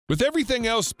With everything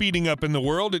else speeding up in the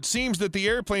world, it seems that the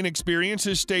airplane experience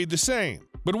has stayed the same.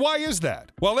 But why is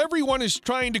that? While everyone is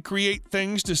trying to create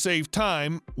things to save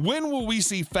time, when will we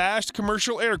see fast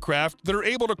commercial aircraft that are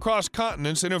able to cross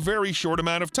continents in a very short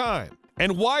amount of time?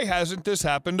 And why hasn't this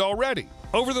happened already?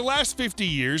 Over the last 50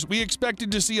 years, we expected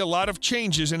to see a lot of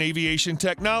changes in aviation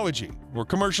technology, or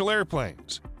commercial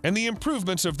airplanes, and the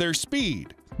improvements of their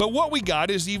speed. But what we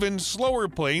got is even slower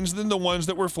planes than the ones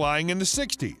that were flying in the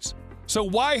 60s. So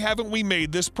why haven't we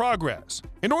made this progress?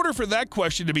 In order for that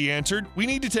question to be answered, we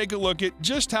need to take a look at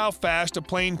just how fast a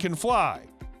plane can fly,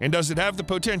 and does it have the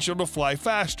potential to fly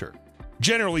faster?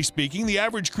 Generally speaking, the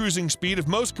average cruising speed of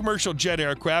most commercial jet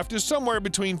aircraft is somewhere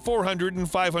between 400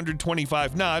 and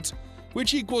 525 knots,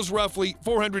 which equals roughly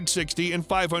 460 and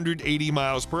 580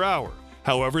 miles per hour.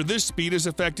 However, this speed is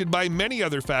affected by many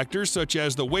other factors such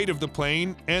as the weight of the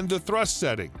plane and the thrust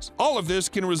settings. All of this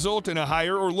can result in a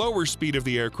higher or lower speed of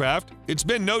the aircraft. It's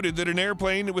been noted that an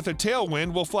airplane with a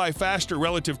tailwind will fly faster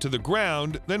relative to the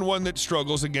ground than one that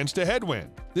struggles against a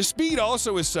headwind. The speed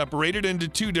also is separated into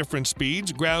two different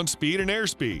speeds, ground speed and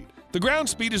airspeed. The ground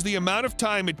speed is the amount of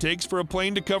time it takes for a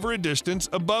plane to cover a distance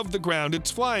above the ground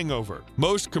it's flying over.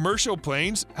 Most commercial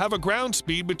planes have a ground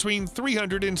speed between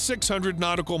 300 and 600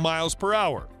 nautical miles per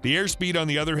hour. The airspeed, on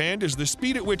the other hand, is the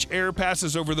speed at which air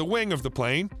passes over the wing of the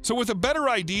plane. So with a better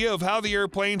idea of how the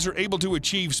airplanes are able to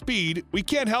achieve speed, we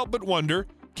can't help but wonder,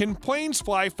 can planes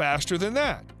fly faster than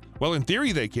that? Well, in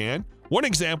theory they can. One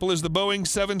example is the Boeing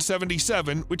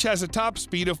 777, which has a top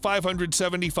speed of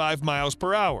 575 miles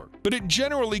per hour, but it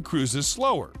generally cruises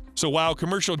slower. So while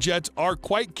commercial jets are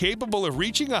quite capable of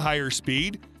reaching a higher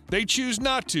speed, they choose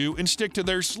not to and stick to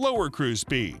their slower cruise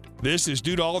speed. This is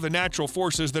due to all the natural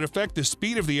forces that affect the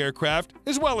speed of the aircraft,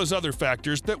 as well as other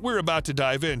factors that we're about to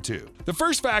dive into. The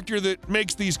first factor that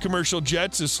makes these commercial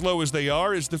jets as slow as they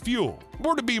are is the fuel,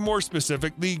 or to be more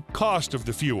specific, the cost of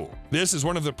the fuel. This is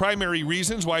one of the primary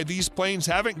reasons why these planes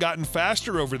haven't gotten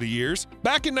faster over the years.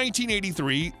 Back in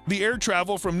 1983, the air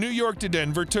travel from New York to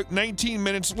Denver took 19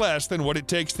 minutes less than what it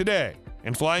takes today.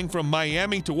 And flying from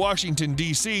Miami to Washington,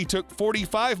 D.C. took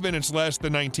 45 minutes less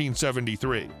than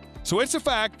 1973. So it's a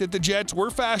fact that the jets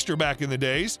were faster back in the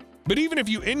days, but even if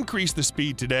you increase the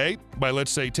speed today by,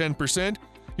 let's say, 10%,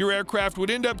 your aircraft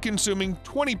would end up consuming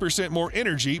 20% more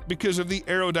energy because of the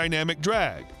aerodynamic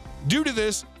drag. Due to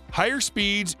this, higher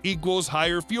speeds equals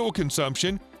higher fuel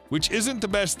consumption, which isn't the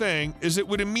best thing, as it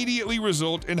would immediately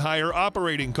result in higher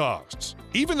operating costs.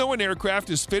 Even though an aircraft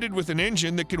is fitted with an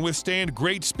engine that can withstand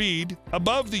great speed,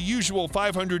 above the usual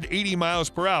 580 miles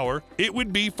per hour, it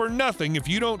would be for nothing if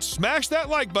you don't smash that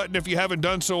like button if you haven't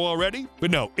done so already.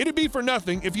 But no, it'd be for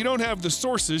nothing if you don't have the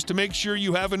sources to make sure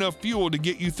you have enough fuel to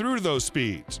get you through those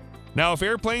speeds. Now, if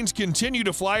airplanes continue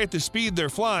to fly at the speed they're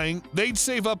flying, they'd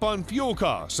save up on fuel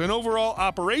costs and overall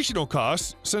operational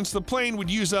costs, since the plane would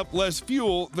use up less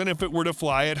fuel than if it were to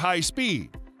fly at high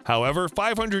speed. However,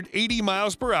 580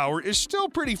 miles per hour is still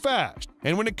pretty fast,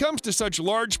 and when it comes to such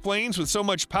large planes with so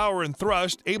much power and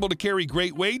thrust able to carry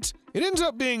great weights, it ends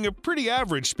up being a pretty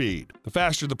average speed. The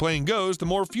faster the plane goes, the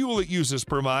more fuel it uses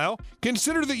per mile.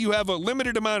 Consider that you have a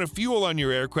limited amount of fuel on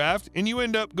your aircraft, and you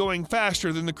end up going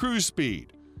faster than the cruise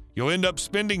speed. You'll end up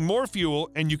spending more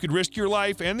fuel, and you could risk your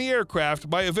life and the aircraft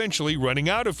by eventually running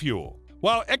out of fuel.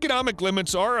 While economic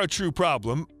limits are a true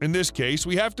problem, in this case,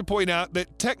 we have to point out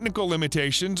that technical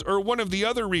limitations are one of the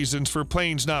other reasons for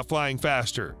planes not flying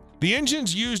faster. The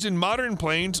engines used in modern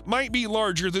planes might be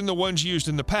larger than the ones used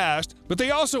in the past, but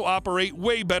they also operate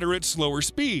way better at slower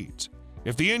speeds.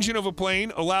 If the engine of a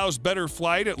plane allows better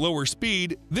flight at lower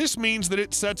speed, this means that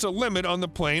it sets a limit on the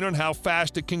plane on how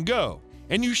fast it can go.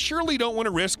 And you surely don't want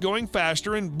to risk going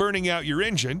faster and burning out your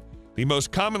engine. The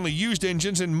most commonly used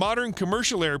engines in modern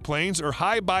commercial airplanes are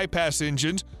high bypass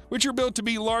engines, which are built to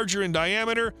be larger in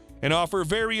diameter and offer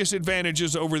various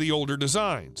advantages over the older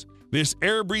designs. This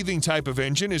air-breathing type of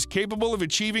engine is capable of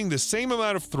achieving the same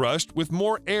amount of thrust with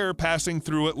more air passing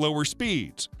through at lower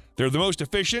speeds. They're the most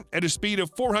efficient at a speed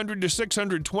of 400 to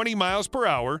 620 miles per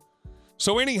hour,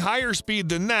 so any higher speed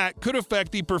than that could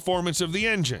affect the performance of the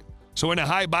engine. So in a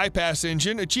high bypass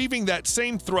engine, achieving that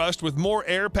same thrust with more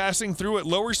air passing through at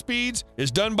lower speeds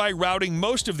is done by routing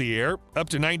most of the air, up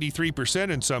to 93%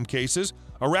 in some cases,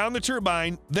 around the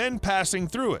turbine, then passing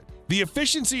through it. The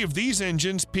efficiency of these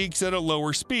engines peaks at a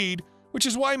lower speed, which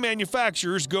is why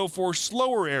manufacturers go for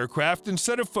slower aircraft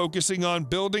instead of focusing on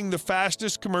building the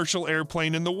fastest commercial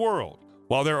airplane in the world.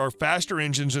 While there are faster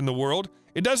engines in the world,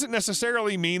 it doesn't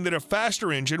necessarily mean that a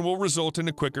faster engine will result in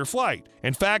a quicker flight.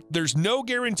 In fact, there's no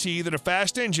guarantee that a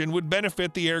fast engine would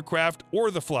benefit the aircraft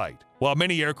or the flight. While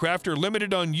many aircraft are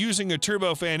limited on using a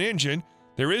turbofan engine,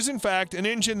 There is in fact an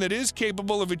engine that is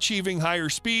capable of achieving higher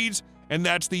speeds, and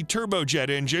that's the turbojet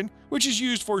engine, which is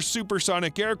used for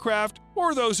supersonic aircraft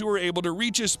or those who are able to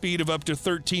reach a speed of up to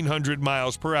 1,300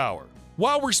 miles per hour.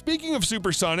 While we're speaking of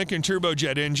supersonic and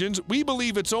turbojet engines, we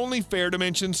believe it's only fair to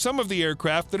mention some of the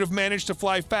aircraft that have managed to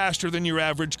fly faster than your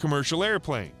average commercial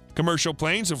airplane. Commercial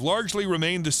planes have largely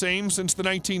remained the same since the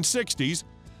 1960s,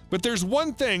 but there's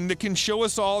one thing that can show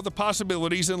us all the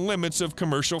possibilities and limits of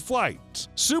commercial flights.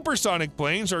 Supersonic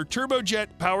planes are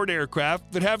turbojet-powered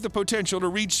aircraft that have the potential to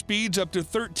reach speeds up to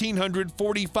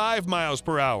 1,345 miles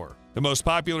per hour. The most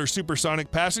popular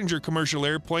supersonic passenger commercial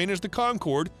airplane is the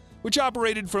Concorde, which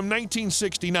operated from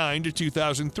 1969 to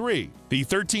 2003. The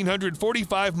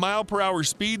 1,345 mile-per-hour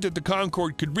speed that the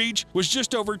Concorde could reach was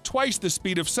just over twice the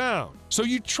speed of sound. So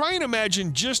you try and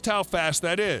imagine just how fast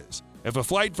that is. If a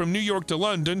flight from New York to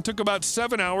London took about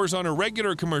 7 hours on a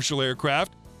regular commercial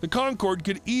aircraft, the Concorde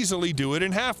could easily do it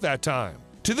in half that time.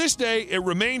 To this day, it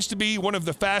remains to be one of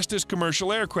the fastest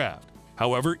commercial aircraft.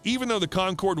 However, even though the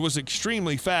Concorde was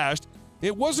extremely fast,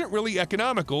 it wasn't really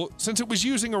economical since it was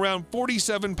using around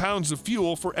 47 pounds of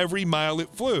fuel for every mile it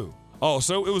flew.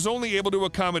 Also, it was only able to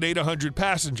accommodate 100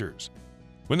 passengers.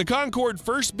 When the Concorde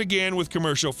first began with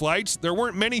commercial flights, there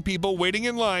weren't many people waiting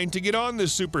in line to get on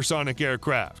this supersonic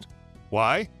aircraft.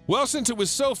 Why? Well, since it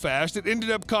was so fast, it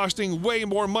ended up costing way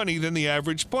more money than the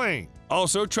average plane.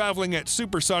 Also, traveling at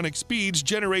supersonic speeds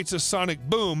generates a sonic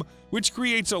boom, which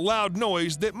creates a loud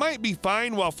noise that might be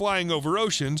fine while flying over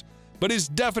oceans, but is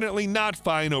definitely not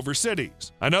fine over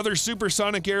cities. Another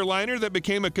supersonic airliner that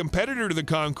became a competitor to the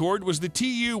Concorde was the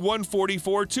Tu-144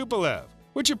 Tupolev,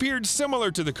 which appeared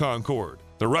similar to the Concorde.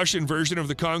 The Russian version of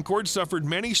the Concorde suffered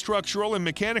many structural and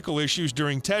mechanical issues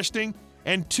during testing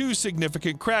and 2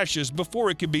 significant crashes before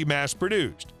it could be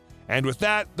mass-produced. And with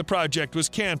that, the project was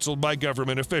canceled by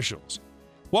government officials.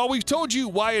 While we've told you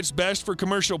why it's best for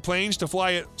commercial planes to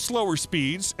fly at slower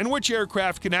speeds and which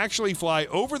aircraft can actually fly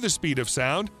over the speed of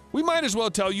sound, we might as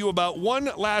well tell you about one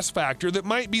last factor that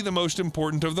might be the most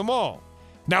important of them all.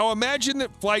 Now imagine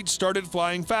that flights started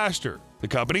flying faster. The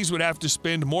companies would have to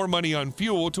spend more money on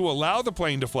fuel to allow the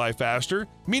plane to fly faster,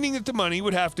 meaning that the money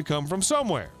would have to come from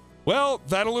somewhere. Well,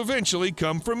 that'll eventually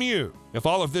come from you. If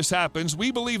all of this happens,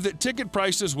 we believe that ticket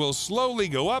prices will slowly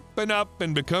go up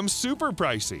and become super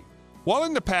pricey. While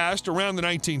in the past, around the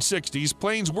 1960s,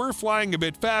 planes were flying a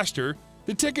bit faster,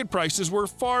 the ticket prices were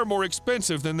far more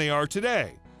expensive than they are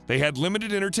today. They had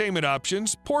limited entertainment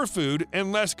options, poor food,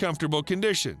 and less comfortable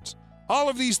conditions. All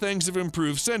of these things have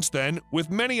improved since then, with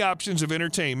many options of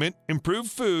entertainment, improved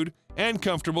food, and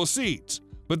comfortable seats.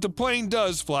 But the plane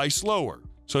does fly slower.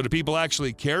 So do people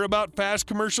actually care about fast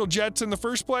commercial jets in the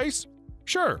first place?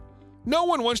 Sure. No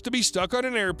one wants to be stuck on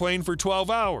an airplane for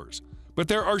 12 hours. But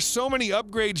there are so many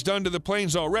upgrades done to the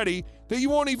planes already that you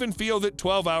won't even feel that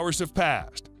 12 hours have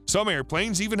passed. Some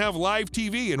airplanes even have live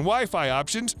TV and Wi-Fi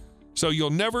options, so you'll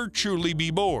never truly be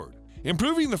bored.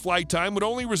 Improving the flight time would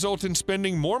only result in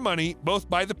spending more money both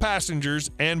by the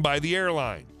passengers and by the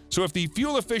airline. So if the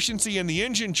fuel efficiency and the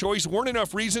engine choice weren't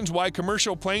enough reasons why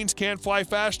commercial planes can't fly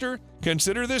faster,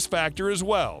 consider this factor as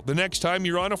well the next time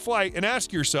you're on a flight and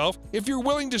ask yourself if you're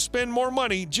willing to spend more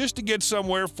money just to get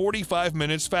somewhere 45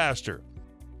 minutes faster.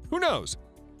 Who knows?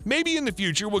 Maybe in the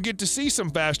future we'll get to see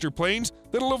some faster planes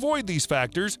that'll avoid these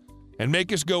factors and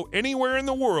make us go anywhere in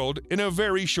the world in a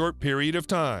very short period of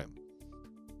time.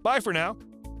 Bye for now.